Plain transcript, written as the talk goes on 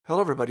Hello,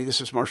 everybody. This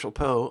is Marshall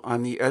Poe.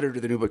 I'm the editor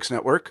of the New Books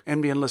Network.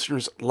 NBN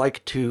listeners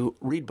like to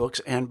read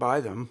books and buy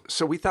them.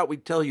 So we thought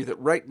we'd tell you that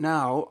right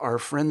now, our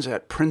friends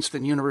at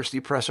Princeton University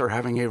Press are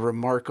having a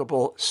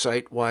remarkable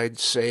site-wide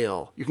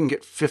sale. You can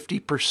get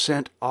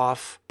 50%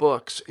 off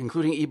books,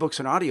 including ebooks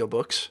and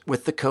audiobooks,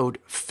 with the code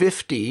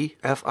 50,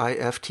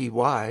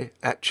 F-I-F-T-Y,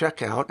 at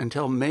checkout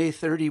until May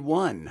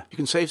 31. You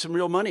can save some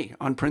real money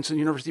on Princeton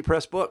University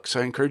Press books.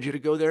 I encourage you to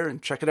go there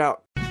and check it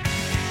out.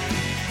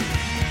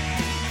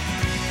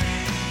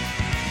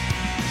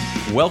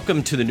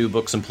 Welcome to the New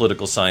Books in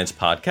Political Science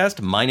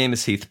podcast. My name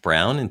is Heath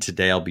Brown, and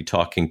today I'll be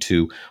talking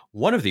to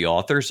one of the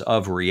authors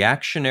of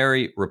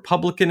Reactionary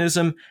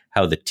Republicanism,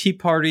 How the Tea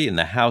Party in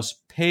the House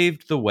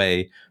Paved the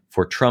Way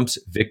for Trump's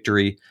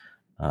Victory.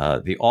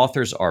 The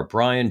authors are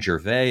Brian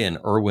Gervais and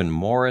Erwin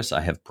Morris. I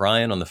have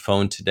Brian on the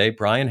phone today.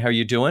 Brian, how are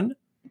you doing?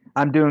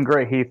 I'm doing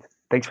great, Heath.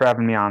 Thanks for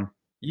having me on.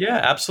 Yeah,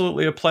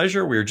 absolutely a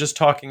pleasure. We were just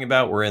talking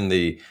about, we're in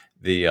the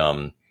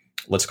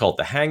let's call it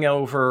the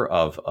hangover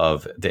of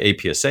the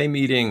APSA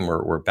meeting.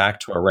 We're back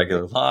to our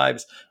regular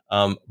lives.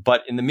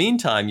 But in the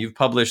meantime, you've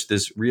published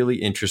this really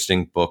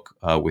interesting book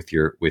with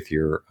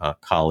your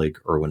colleague,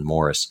 Erwin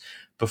Morris.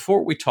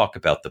 Before we talk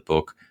about the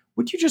book,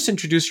 would you just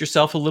introduce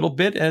yourself a little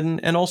bit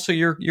and also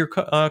your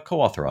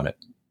co-author on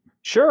it?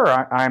 Sure.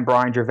 I'm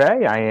Brian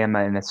Gervais. I am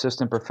an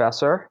assistant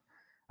professor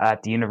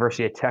at the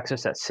University of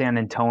Texas at San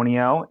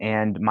Antonio.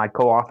 And my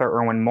co-author,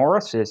 Erwin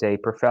Morris, is a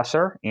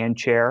professor and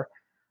chair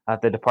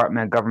at the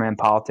Department of Government and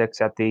Politics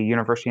at the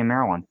University of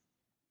Maryland.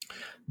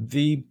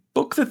 The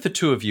book that the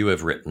two of you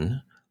have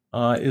written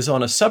is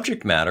on a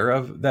subject matter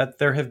of that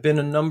there have been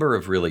a number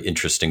of really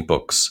interesting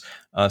books.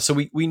 So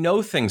we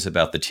know things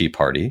about the Tea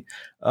Party,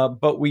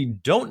 but we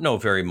don't know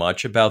very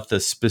much about the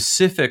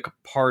specific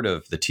part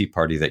of the Tea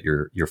Party that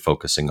you're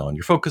focusing on.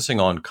 You're focusing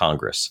on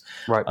Congress,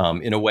 right?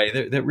 In a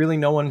way that really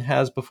no one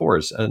has before,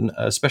 and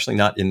especially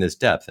not in this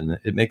depth. And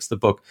it makes the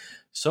book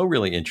so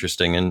really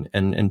interesting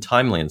and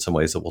timely in some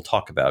ways that we'll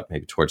talk about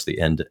maybe towards the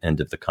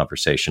end of the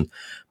conversation.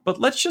 But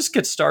let's just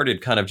get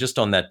started kind of just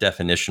on that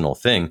definitional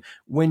thing.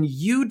 When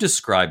you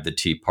describe the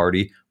Tea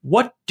Party,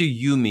 what do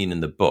you mean in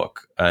the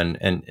book?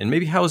 And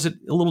maybe how is it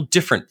a little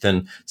different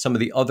than some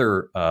of the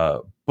other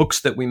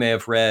books that we may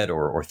have read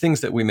or things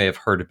that we may have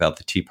heard about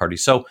the Tea Party?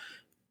 So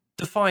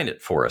define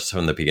it for us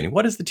from the beginning.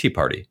 What is the Tea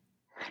Party?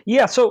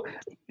 Yeah, so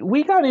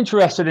we got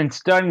interested in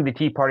studying the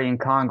Tea Party in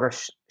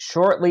Congress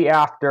shortly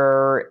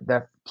after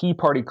the Tea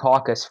Party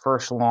caucus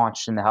first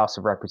launched in the House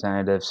of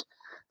Representatives.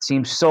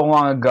 Seems so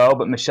long ago,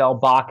 but Michelle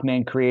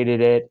Bachmann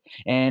created it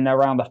in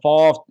around the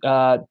fall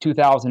of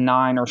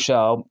 2009 or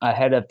so,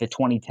 ahead of the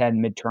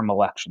 2010 midterm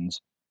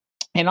elections.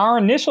 And our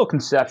initial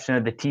conception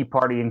of the Tea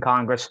Party in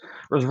Congress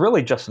was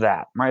really just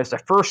that, right? It's the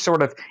first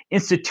sort of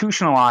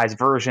institutionalized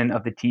version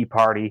of the Tea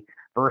Party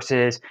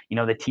versus,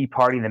 the Tea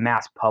Party, the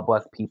mass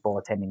public, people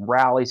attending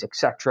rallies,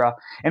 etc.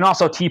 And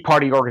also Tea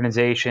Party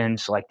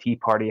organizations like Tea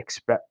Party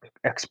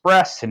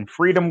Express and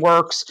Freedom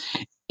Works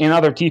and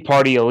other Tea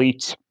Party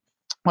elites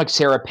like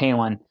Sarah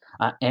Palin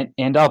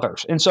and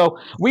others. And so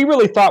we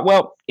really thought,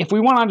 well, if we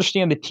want to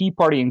understand the Tea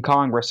Party in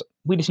Congress,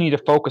 we just need to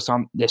focus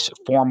on this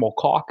formal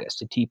caucus,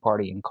 the Tea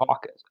Party in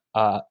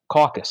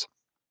caucus.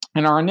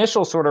 And our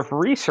initial sort of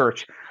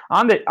research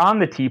on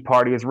the Tea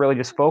Party is really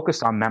just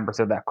focused on members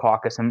of that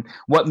caucus and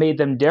what made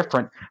them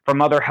different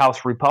from other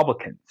House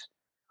Republicans.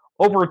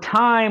 Over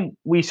time,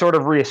 we sort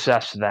of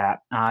reassessed that,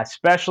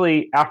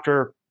 especially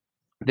after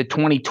the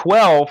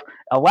 2012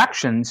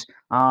 elections.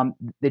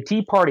 The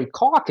Tea Party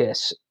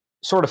caucus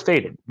sort of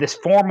faded. This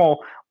formal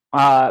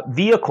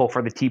vehicle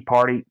for the Tea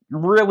Party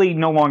really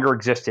no longer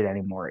existed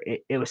anymore.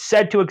 It was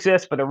said to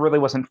exist, but there really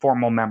wasn't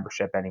formal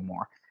membership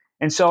anymore.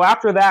 And so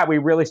after that, we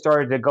really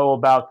started to go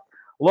about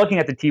looking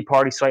at the Tea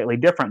Party slightly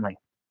differently.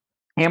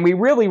 And we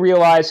really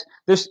realized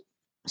there's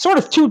sort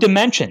of two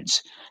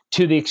dimensions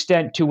to the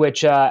extent to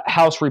which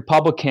House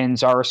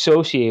Republicans are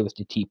associated with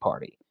the Tea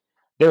Party.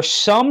 There's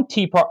some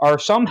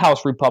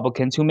House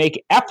Republicans who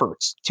made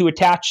efforts to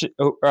attach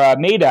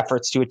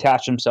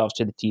themselves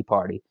to the Tea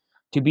Party,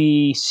 to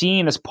be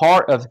seen as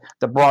part of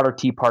the broader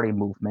Tea Party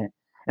movement.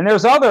 And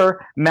there's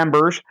other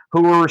members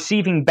who were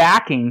receiving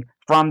backing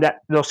from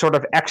those sort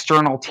of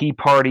external Tea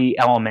Party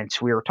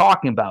elements we were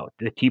talking about,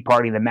 the Tea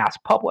Party, the mass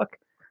public,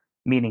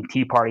 meaning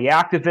Tea Party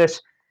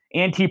activists,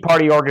 and Tea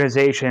Party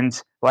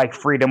organizations like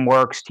Freedom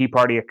Works, Tea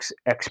Party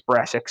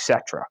Express,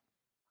 etc.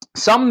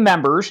 Some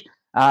members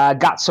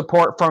got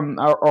support from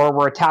or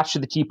were attached to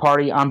the Tea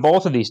Party on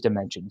both of these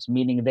dimensions,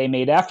 meaning they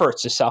made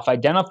efforts to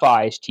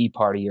self-identify as Tea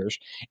Partiers,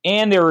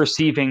 and they were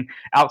receiving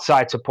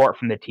outside support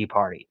from the Tea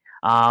Party.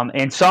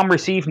 And some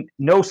received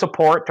no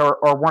support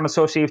or weren't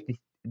associated with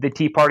the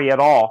Tea Party at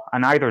all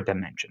on either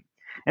dimension.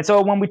 And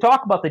so when we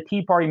talk about the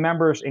Tea Party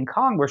members in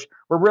Congress,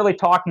 we're really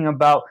talking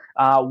about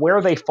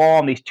where they fall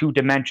in these two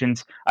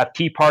dimensions of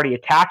Tea Party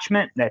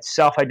attachment, that's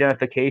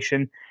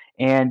self-identification,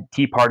 and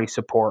Tea Party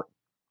support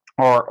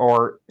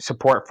or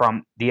support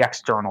from the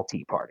external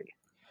Tea Party.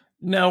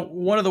 Now,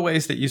 one of the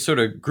ways that you sort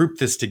of group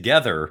this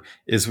together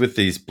is with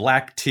these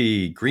black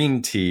tea,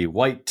 green tea,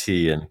 white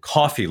tea, and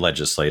coffee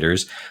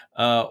legislators.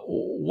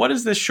 What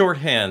is this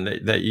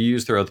shorthand that you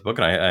use throughout the book,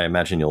 and I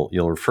imagine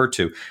you'll refer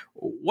to?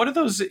 What are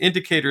those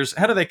indicators?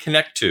 How do they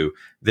connect to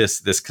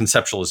this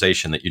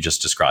conceptualization that you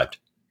just described?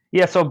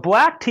 Yeah, so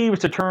black tea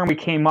was the term we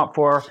came up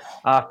for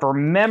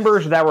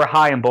members that were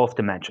high in both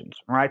dimensions,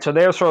 right? So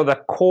they're sort of the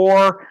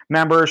core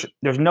members.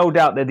 There's no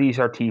doubt that these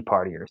are Tea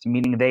Partiers,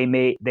 meaning they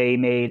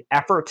made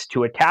efforts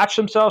to attach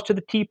themselves to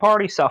the Tea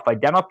Party,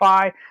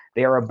 self-identify.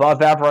 They are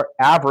above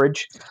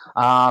average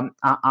on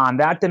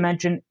that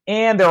dimension,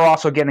 and they're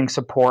also getting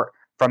support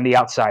from the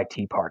outside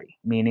Tea Party,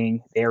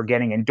 meaning they are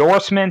getting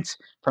endorsements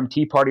from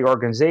Tea Party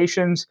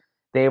organizations.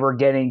 They were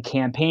getting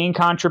campaign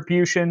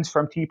contributions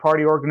from Tea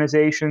Party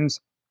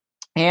organizations.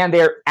 And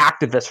they're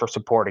activists for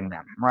supporting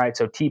them, right?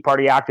 So Tea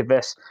Party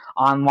activists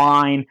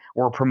online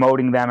were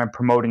promoting them and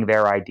promoting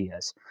their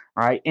ideas,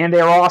 right? And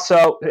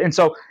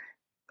so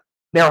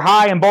they're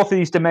high in both of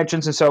these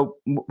dimensions, and so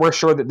we're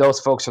sure that those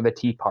folks are the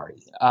Tea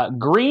Party.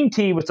 Green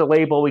tea was the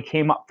label we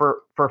came up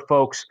for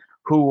folks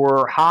who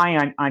were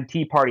high on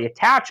Tea Party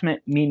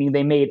attachment, meaning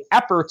they made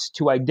efforts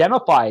to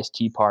identify as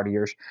Tea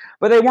Partiers,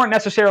 but they weren't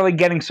necessarily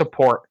getting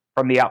support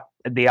from the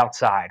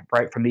outside,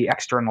 right, from the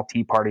external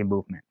Tea Party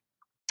movement.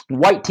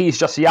 White tea is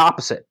just the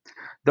opposite.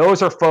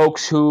 Those are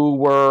folks who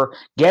were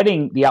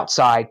getting the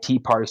outside Tea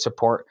Party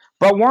support,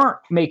 but weren't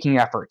making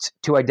efforts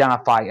to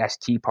identify as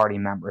Tea Party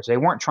members. They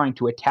weren't trying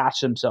to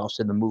attach themselves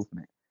to the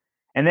movement.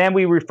 And then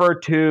we refer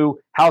to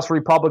House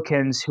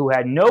Republicans who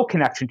had no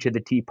connection to the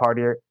Tea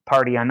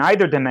Party on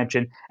either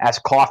dimension as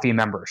coffee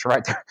members,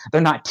 right? They're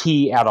not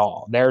tea at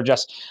all. They're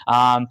just,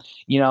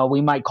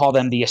 we might call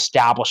them the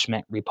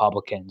establishment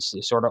Republicans,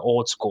 the sort of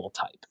old school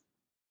type.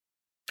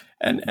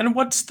 And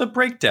what's the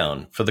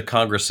breakdown for the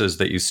Congresses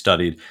that you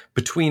studied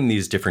between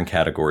these different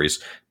categories?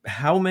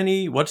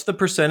 What's the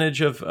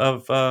percentage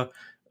of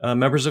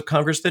members of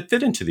Congress that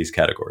fit into these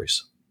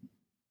categories?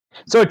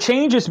 So it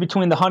changes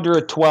between the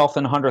 112th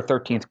and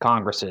 113th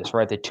Congresses,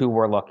 right? The two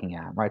we're looking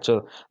at, right?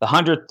 So the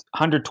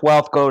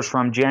 112th goes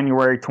from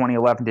January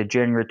 2011 to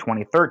January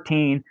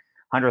 2013.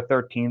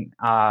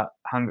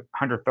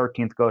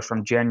 113th goes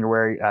from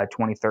January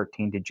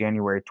 2013 to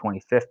January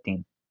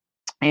 2015.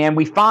 And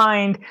we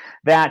find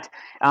that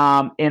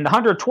in the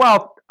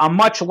 112th, a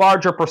much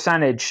larger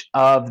percentage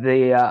of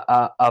the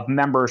of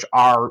members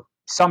are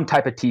some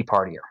type of Tea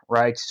Partier,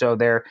 right? So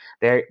they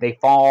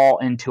fall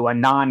into a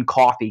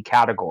non-coffee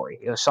category.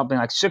 It was something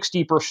like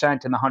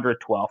 60% in the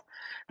 112th.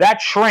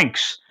 That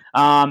shrinks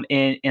in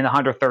the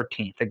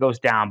 113th. It goes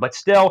down, but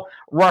still,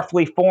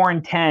 roughly 4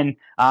 in 10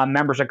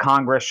 members of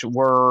Congress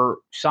were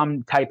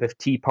some type of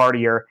Tea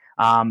Partier.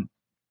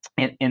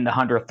 In the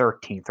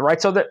 113th,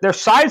 right? So there's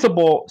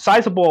sizable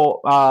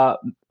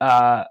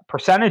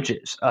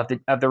percentages of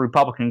the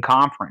Republican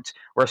conference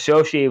were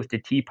associated with the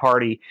Tea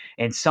Party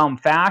in some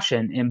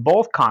fashion in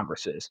both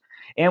Congresses,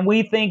 and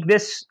we think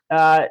this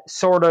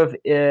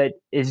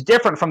is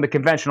different from the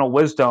conventional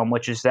wisdom,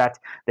 which is that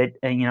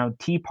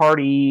Tea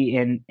Party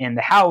in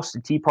the House,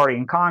 the Tea Party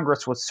in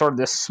Congress was sort of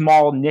this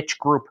small niche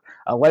group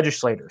of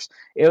legislators.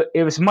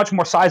 It was much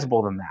more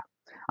sizable than that.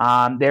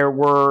 There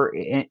were.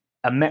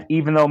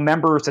 Even though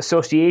members'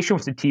 association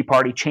with the Tea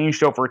Party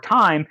changed over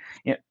time,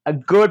 a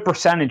good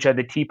percentage of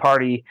the Tea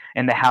Party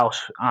in the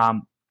House,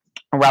 or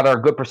rather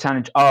a good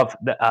percentage of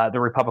the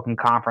Republican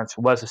conference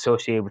was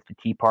associated with the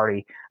Tea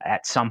Party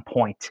at some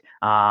point,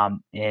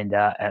 and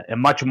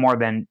much more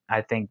than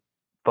I think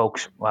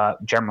folks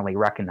generally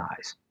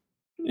recognize.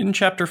 In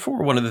Chapter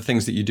 4, one of the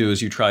things that you do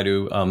is you try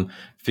to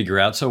figure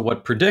out, so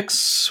what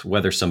predicts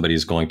whether somebody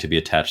is going to be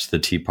attached to the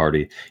Tea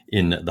Party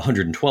in the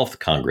 112th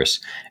Congress.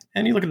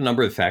 And you look at a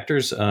number of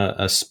factors,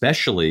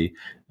 especially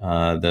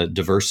the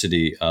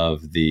diversity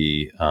of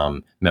the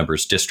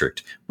members'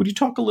 district. Would you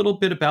talk a little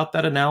bit about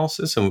that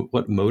analysis and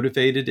what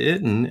motivated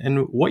it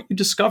and what you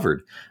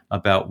discovered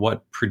about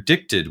what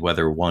predicted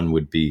whether one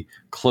would be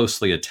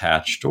closely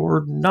attached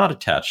or not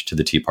attached to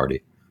the Tea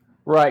Party?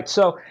 Right.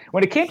 So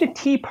when it came to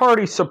Tea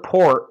Party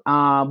support,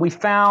 we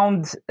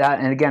found that,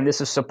 and again,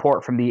 this is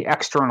support from the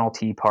external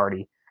Tea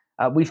Party,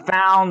 we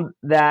found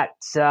that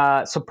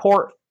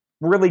support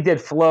really did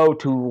flow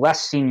to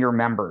less senior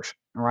members,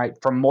 right,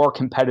 from more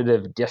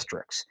competitive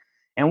districts.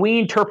 And we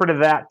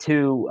interpreted that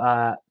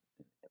to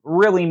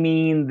really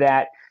mean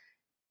that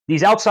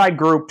these outside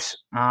groups,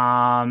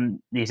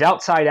 these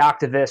outside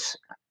activists,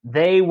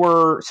 they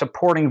were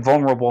supporting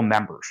vulnerable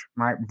members,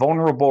 right?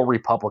 Vulnerable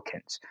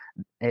Republicans.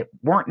 They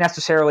weren't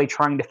necessarily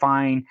trying to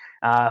find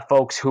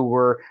folks who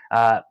were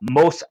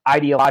most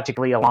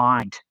ideologically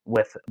aligned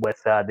with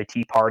the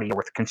Tea Party or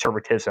with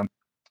conservatism,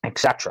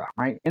 etc.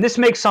 Right? And this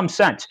makes some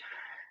sense.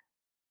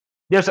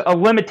 There's a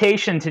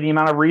limitation to the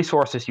amount of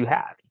resources you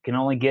have. You can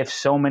only give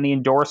so many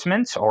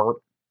endorsements, or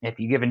if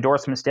you give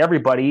endorsements to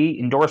everybody,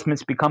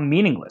 endorsements become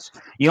meaningless.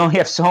 You only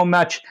have so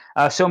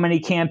many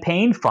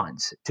campaign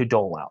funds to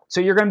dole out.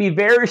 So you're going to be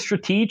very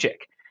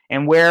strategic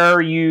in where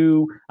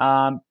you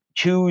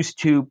choose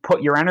to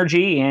put your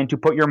energy and to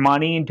put your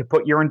money and to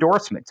put your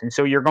endorsements. And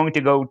so you're going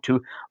to go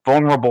to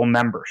vulnerable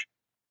members.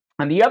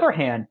 On the other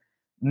hand,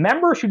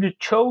 members who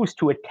chose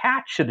to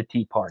attach to the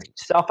Tea Party,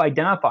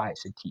 self-identify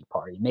as the Tea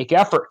Party, make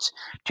efforts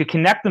to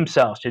connect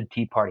themselves to the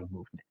Tea Party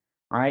movement,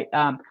 right?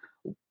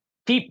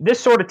 This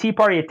sort of Tea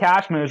Party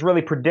attachment is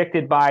really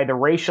predicted by the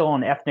racial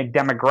and ethnic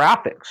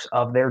demographics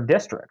of their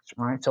districts,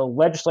 right? So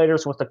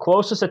legislators with the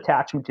closest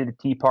attachment to the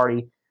Tea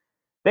Party,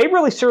 they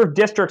really served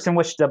districts in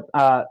which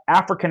the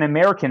African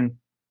American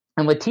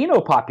and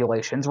Latino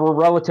populations were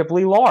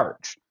relatively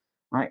large,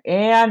 right?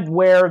 And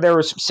where there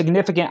was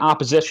significant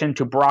opposition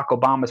to Barack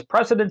Obama's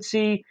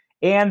presidency,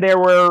 and there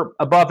were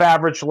above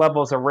average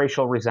levels of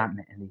racial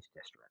resentment in these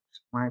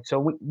districts, right?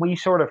 So we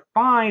sort of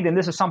find, and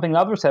this is something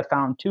others have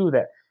found too,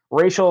 that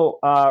racial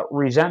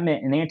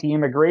resentment and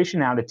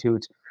anti-immigration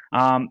attitudes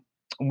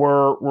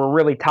were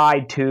really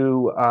tied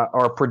to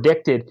or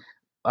predicted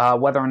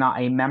whether or not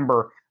a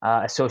member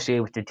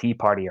associated with the Tea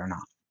Party or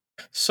not.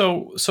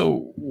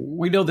 So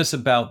we know this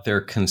about their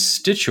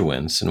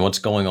constituents and what's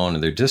going on in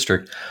their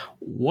district.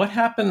 What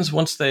happens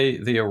once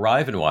they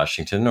arrive in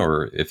Washington,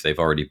 or if they've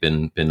already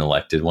been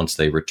elected, once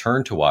they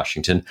return to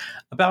Washington,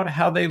 about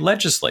how they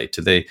legislate?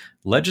 Do they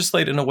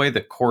legislate in a way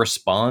that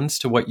corresponds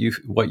to what you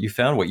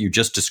found, what you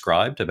just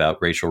described about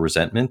racial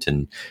resentment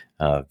and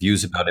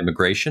views about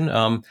immigration?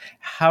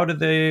 How do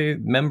the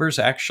members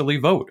actually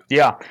vote?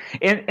 Yeah,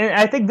 and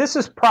I think this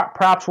is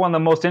perhaps one of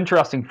the most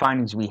interesting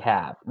findings we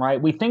have,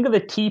 right? We think of the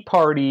Tea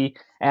Party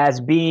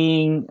as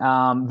being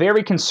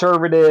very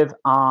conservative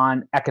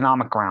on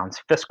economic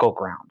grounds, fiscal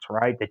grounds,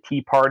 right? The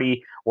Tea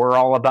Party were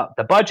all about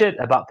the budget,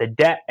 about the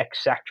debt,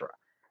 etc.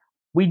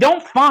 We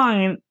don't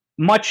find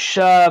much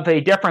of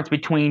a difference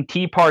between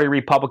Tea Party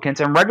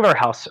Republicans and regular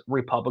House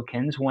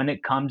Republicans when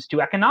it comes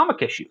to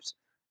economic issues.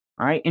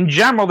 Right? In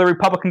general, the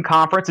Republican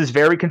conference is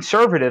very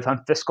conservative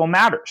on fiscal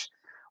matters.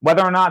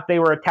 Whether or not they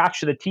were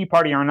attached to the Tea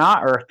Party or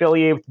not, or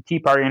affiliated with the Tea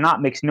Party or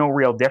not, makes no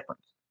real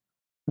difference.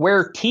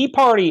 Where Tea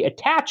Party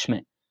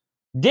attachment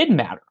did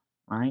matter,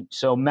 right?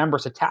 So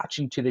members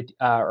attaching to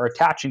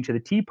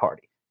the Tea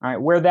Party, right?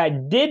 Where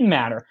that did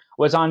matter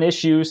was on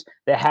issues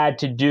that had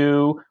to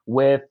do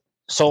with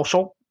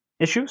social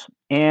issues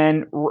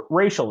and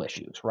racial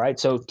issues, right?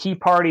 So Tea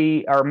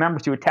Party, or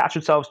members who attach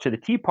themselves to the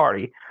Tea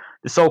Party,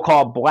 the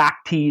so-called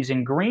black teas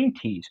and green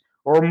teas,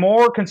 or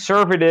more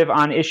conservative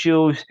on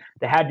issues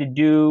that had to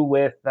do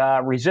with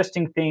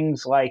resisting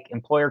things like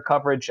employer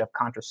coverage of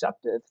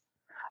contraceptives.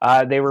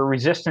 They were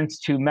resistant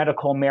to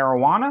medical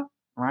marijuana,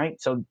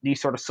 right? So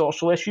these sort of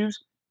social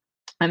issues.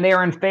 And they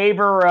are in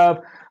favor of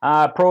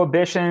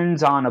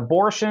prohibitions on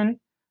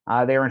abortion.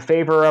 They are in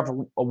favor of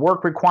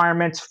work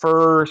requirements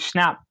for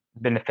SNAP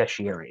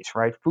beneficiaries,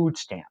 right? Food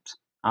stamps.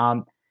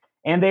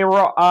 And they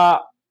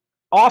were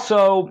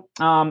also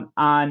had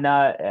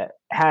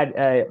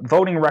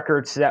voting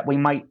records that we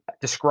might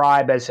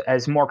describe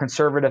as more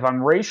conservative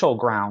on racial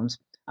grounds.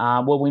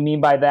 What we mean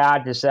by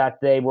that is that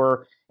they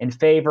were in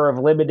favor of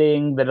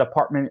limiting the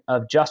Department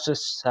of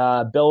Justice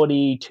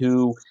ability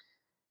to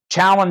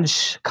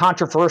challenge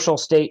controversial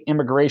state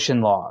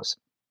immigration laws,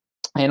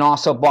 and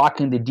also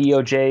blocking the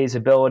DOJ's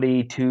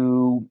ability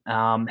to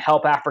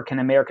help African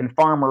American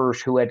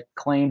farmers who had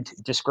claimed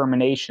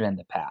discrimination in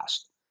the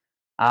past.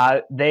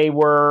 They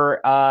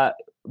were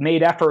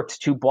made efforts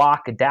to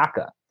block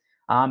DACA,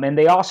 and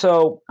they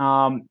also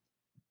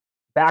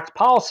backed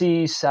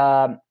policies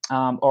or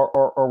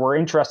were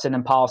interested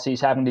in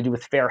policies having to do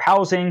with fair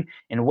housing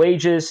and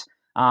wages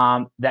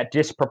that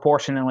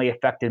disproportionately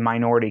affected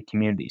minority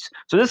communities.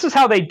 So this is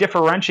how they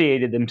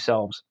differentiated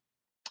themselves,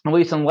 at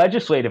least on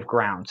legislative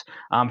grounds,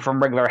 from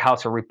regular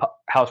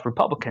House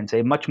Republicans,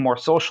 a much more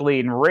socially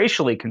and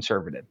racially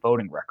conservative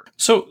voting record.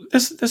 So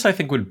this I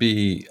think would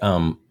be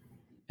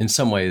in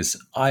some ways,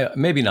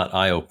 maybe not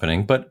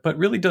eye-opening, but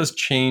really does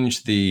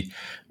change the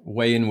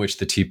way in which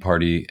the Tea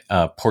Party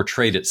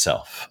portrayed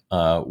itself,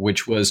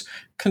 which was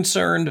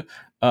concerned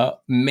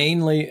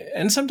mainly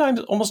and sometimes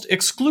almost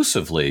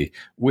exclusively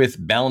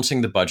with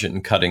balancing the budget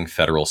and cutting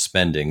federal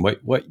spending.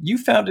 What you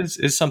found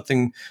is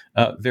something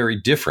very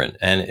different,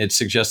 and it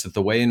suggests that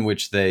the way in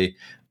which they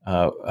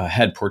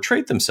had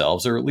portrayed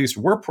themselves, or at least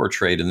were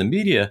portrayed in the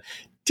media,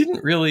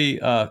 didn't really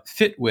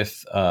fit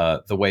with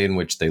the way in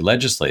which they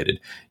legislated.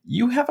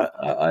 You have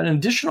an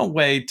additional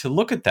way to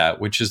look at that,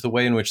 which is the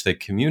way in which they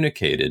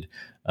communicated,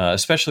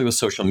 especially with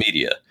social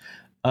media.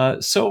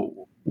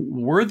 So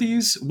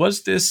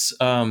was this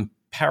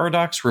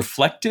paradox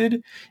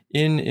reflected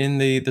in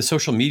the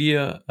social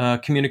media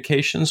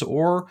communications,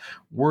 or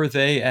were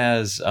they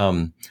as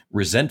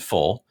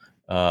resentful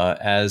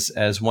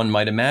as one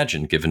might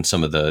imagine, given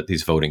some of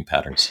these voting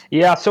patterns?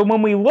 Yeah, so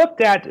when we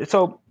looked at,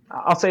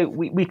 I'll say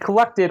we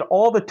collected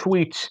all the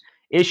tweets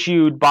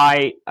issued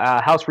by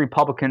House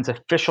Republicans'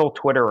 official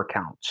Twitter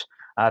accounts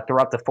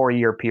throughout the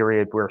 4-year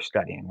period we're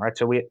studying, right?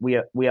 So we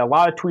had a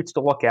lot of tweets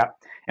to look at.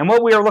 And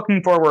what we were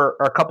looking for were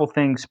a couple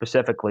things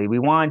specifically. We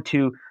wanted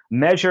to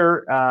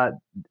measure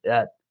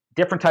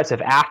different types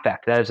of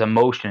affect, that is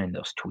emotion, in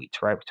those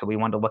tweets, right? So we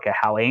wanted to look at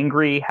how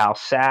angry, how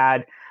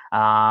sad,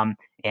 and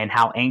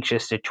how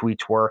anxious the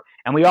tweets were.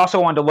 And we also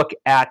wanted to look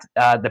at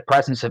the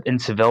presence of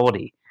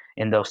incivility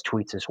in those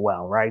tweets as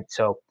well, right?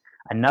 So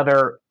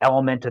another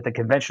element of the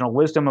conventional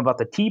wisdom about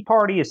the Tea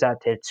Party is that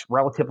it's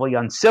relatively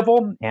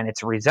uncivil and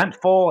it's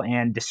resentful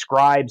and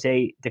describes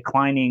a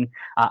declining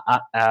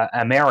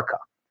America.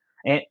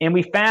 And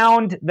we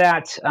found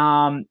that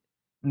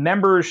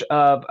members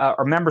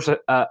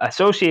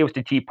associated with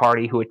the Tea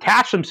Party who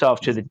attached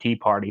themselves to the Tea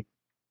Party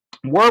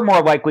were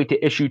more likely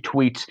to issue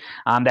tweets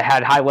that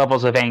had high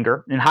levels of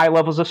anger and high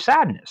levels of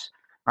sadness,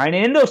 right?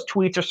 And in those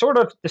tweets are sort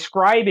of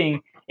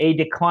describing a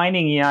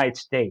declining United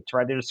States,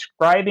 right? They're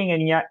describing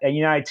a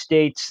United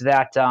States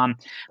that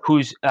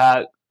whose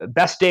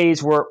best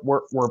days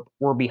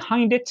were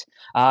behind it,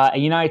 a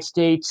United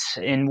States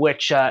in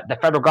which the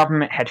federal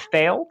government had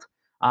failed,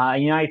 a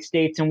United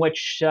States in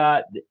which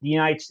the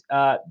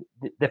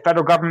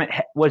federal government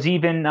was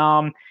even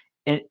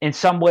in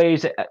some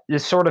ways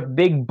this sort of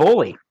big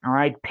bully, all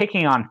right,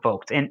 picking on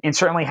folks, and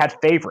certainly had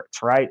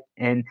favorites, right?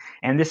 And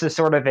this is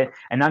sort of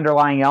an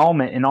underlying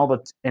element in all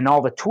the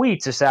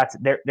tweets, is that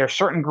there are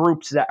certain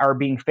groups that are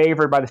being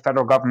favored by the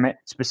federal government,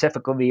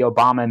 specifically the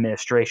Obama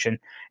administration,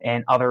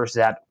 and others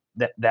that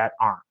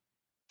aren't.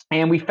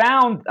 And we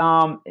found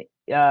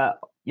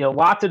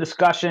lots of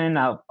discussion,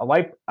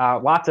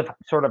 lots of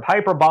sort of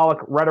hyperbolic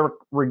rhetoric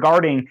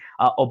regarding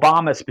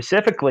Obama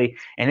specifically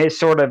and his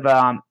sort of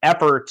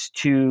efforts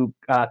to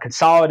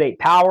consolidate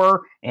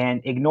power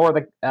and ignore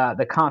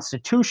the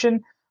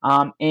Constitution.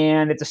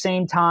 And at the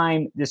same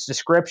time, this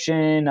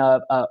description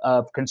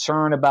of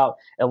concern about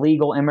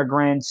illegal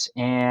immigrants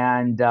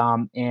and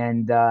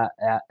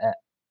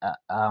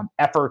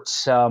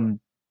efforts.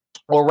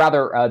 Or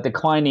rather,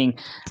 declining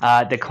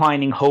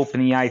hope in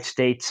the United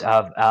States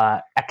of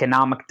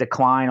economic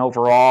decline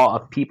overall,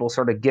 of people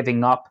sort of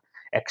giving up,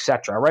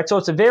 etc. Right. So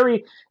it's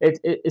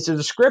a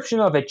description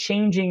of a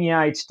changing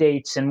United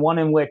States, and one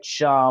in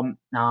which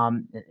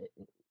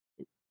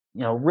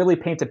really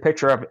paints a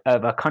picture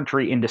of a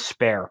country in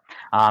despair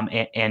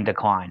and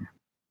decline.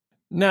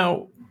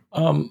 Now,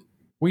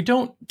 we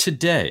don't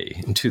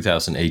today, in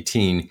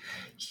 2018,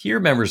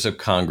 hear members of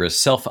Congress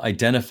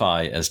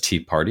self-identify as Tea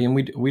Party, and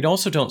we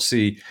also don't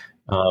see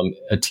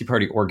Tea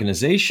Party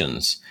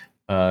organizations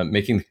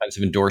making the kinds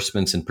of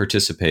endorsements and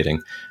participating.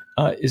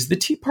 Is the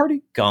Tea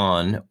Party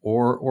gone,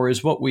 or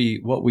is what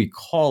we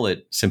call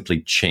it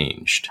simply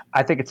changed?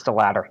 I think it's the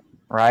latter.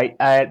 Right,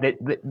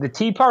 the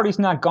Tea Party's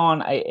not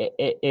gone.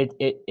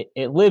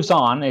 It lives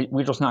on.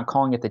 We're just not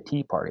calling it the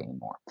Tea Party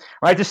anymore.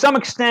 Right, to some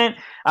extent,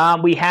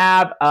 we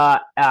have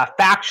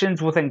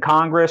factions within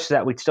Congress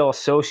that we still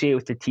associate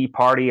with the Tea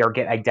Party or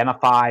get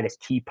identified as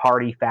Tea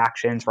Party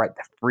factions. Right,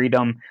 the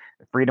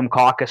Freedom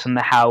Caucus in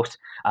the House,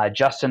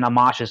 Justin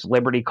Amash's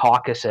Liberty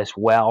Caucus as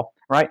well.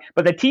 Right,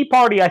 but the Tea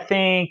Party, I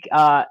think,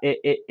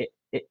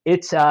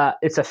 its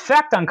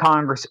effect on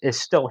Congress is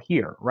still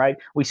here, right?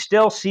 We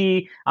still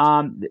see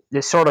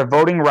this sort of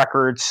voting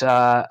records,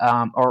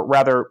 or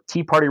rather,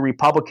 Tea Party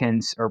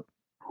Republicans, or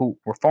who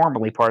were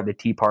formerly part of the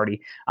Tea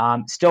Party,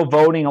 still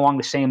voting along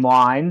the same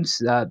lines.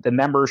 The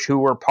members who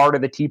were part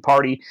of the Tea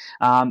Party,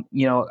 a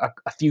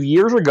few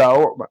years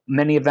ago,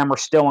 many of them are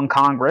still in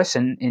Congress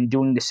and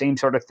doing the same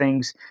sort of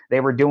things they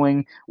were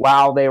doing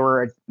while they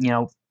were,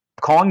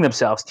 calling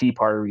themselves Tea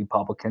Party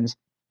Republicans.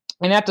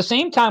 And at the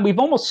same time, we've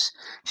almost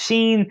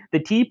seen the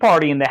Tea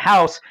Party in the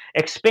House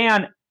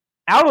expand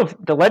out of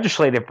the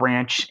legislative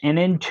branch and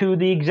into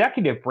the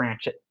executive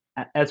branch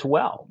as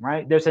well,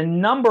 right? There's a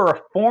number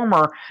of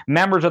former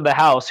members of the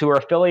House who are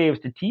affiliated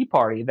with the Tea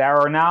Party that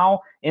are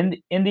now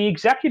in the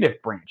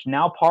executive branch,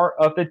 now part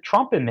of the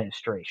Trump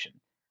administration.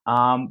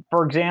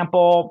 For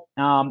example,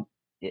 Tom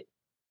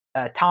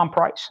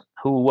Price,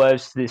 who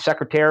was the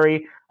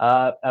Secretary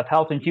of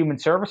Health and Human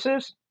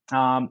Services,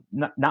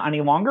 not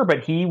any longer,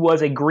 but he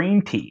was a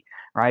Green Tea,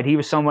 right? He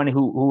was someone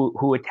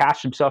who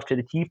attached himself to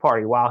the Tea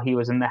Party while he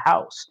was in the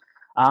House.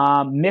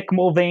 Mick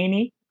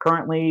Mulvaney,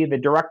 currently the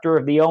director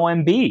of the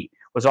OMB,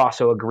 was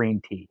also a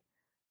Green Tea.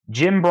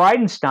 Jim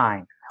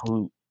Bridenstine,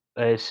 who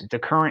is the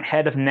current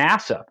head of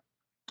NASA,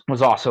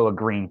 was also a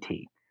Green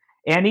Tea.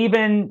 And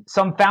even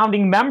some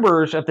founding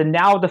members of the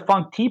now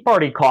defunct Tea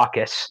Party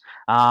caucus,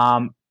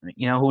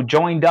 who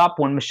joined up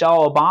when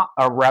Michelle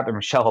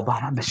Bachmann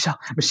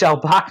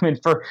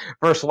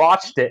first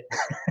launched it.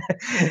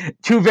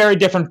 Two very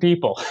different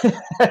people.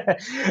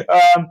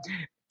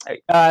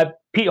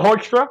 Pete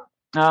Hoekstra,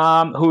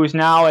 who is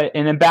now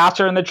an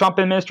ambassador in the Trump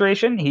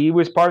administration. He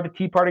was part of the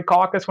Tea Party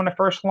caucus when it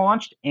first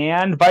launched,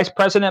 and Vice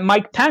President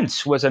Mike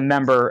Pence was a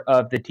member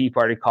of the Tea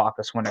Party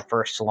caucus when it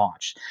first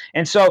launched.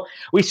 And so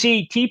we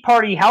see Tea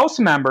Party House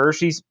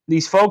members,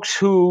 these folks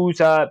whose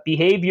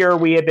behavior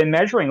we have been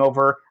measuring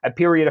over a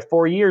period of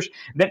 4 years,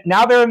 that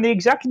now they're in the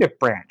executive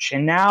branch,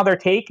 and now they're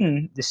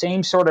taking the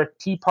same sort of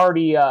Tea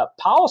Party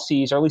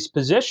policies, or at least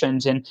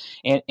positions, and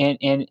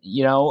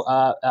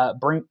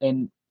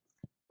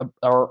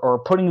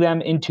putting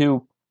them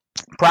into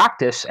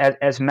practice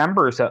as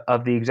members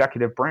of the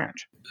executive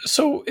branch.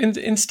 So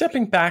in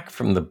stepping back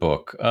from the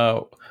book,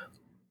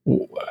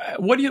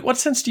 What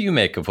sense do you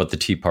make of what the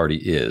Tea Party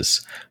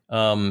is?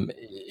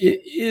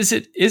 Is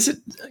it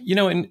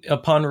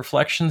upon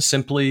reflection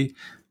simply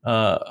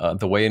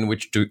the way in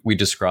which we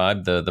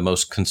describe the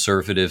most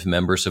conservative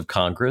members of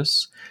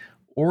Congress,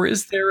 or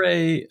is there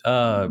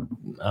an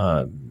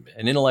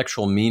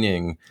intellectual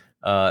meaning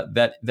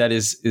that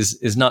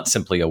is not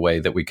simply a way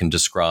that we can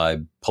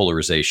describe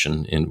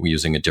polarization in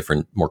using a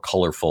different, more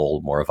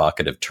colorful, more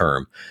evocative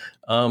term?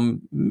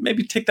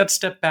 Maybe take that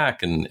step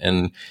back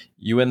and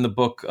you end the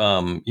book,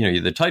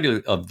 the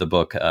title of the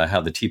book,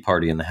 How the Tea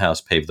Party in the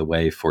House Paved the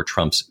Way for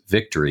Trump's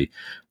Victory.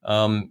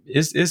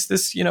 Is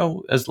this,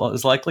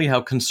 as likely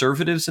how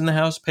conservatives in the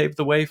House paved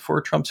the way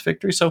for Trump's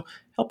victory? So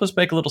help us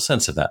make a little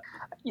sense of that.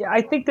 Yeah,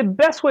 I think the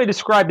best way to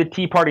describe the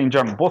Tea Party in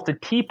general, both the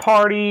Tea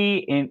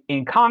Party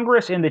in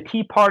Congress and the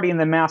Tea Party in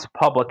the mass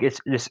public, is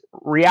this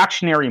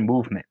reactionary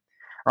movement,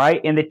 right?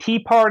 And the Tea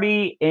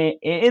Party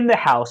in the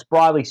House,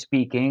 broadly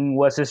speaking,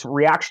 was this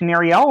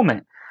reactionary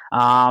element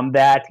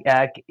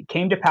that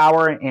came to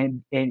power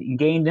and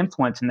gained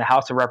influence in the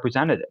House of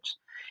Representatives.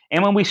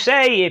 And when we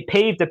say it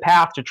paved the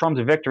path to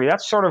Trump's victory,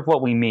 that's sort of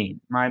what we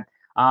mean, right?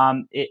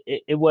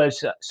 It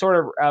was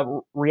sort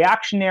of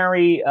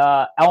reactionary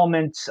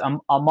elements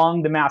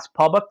among the mass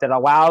public that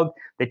allowed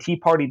the Tea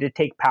Party to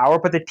take power.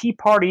 But the Tea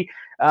Party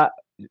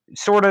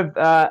sort of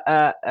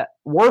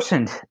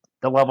worsened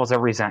the levels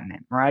of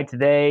resentment, right?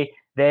 They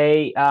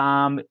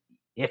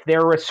if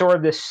there was sort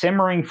of this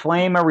simmering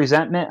flame of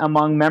resentment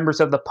among members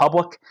of the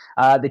public,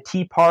 the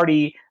Tea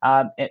Party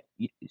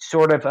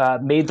sort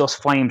of made those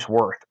flames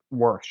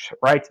worse,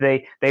 right?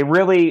 They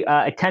really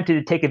attempted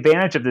to take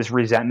advantage of this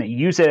resentment,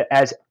 use it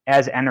as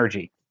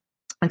energy.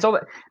 And so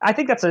I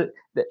think that's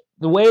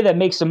the way that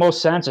makes the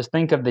most sense is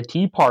think of the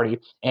Tea Party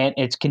and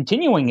its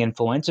continuing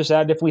influence is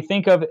that if we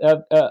think of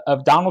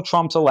Donald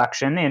Trump's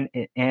election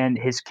and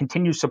his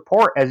continued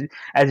support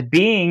as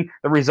being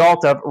the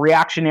result of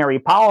reactionary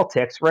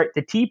politics, right?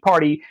 The Tea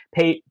Party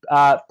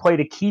played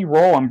a key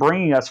role in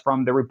bringing us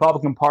from the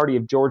Republican Party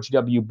of George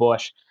W.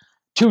 Bush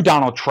to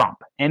Donald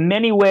Trump. In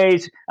many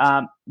ways,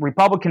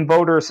 Republican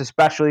voters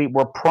especially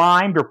were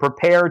primed or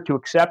prepared to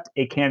accept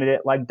a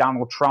candidate like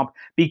Donald Trump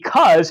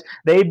because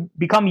they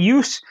become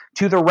used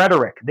to the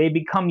rhetoric. They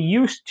become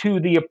used to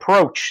the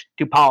approach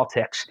to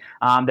politics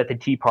that the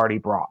Tea Party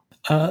brought.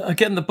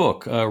 Again, the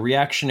book,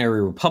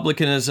 Reactionary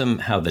Republicanism,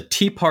 How the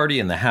Tea Party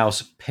in the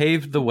House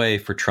Paved the Way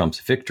for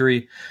Trump's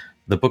Victory.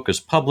 The book is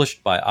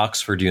published by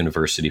Oxford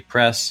University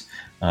Press.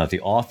 The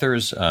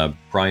authors,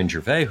 Brian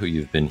Gervais, who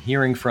you've been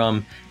hearing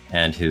from,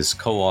 and his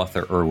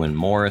co-author, Erwin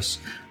Morris.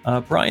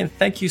 Brian,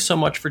 thank you so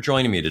much for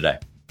joining me today.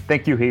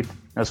 Thank you, Heath.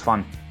 That was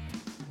fun.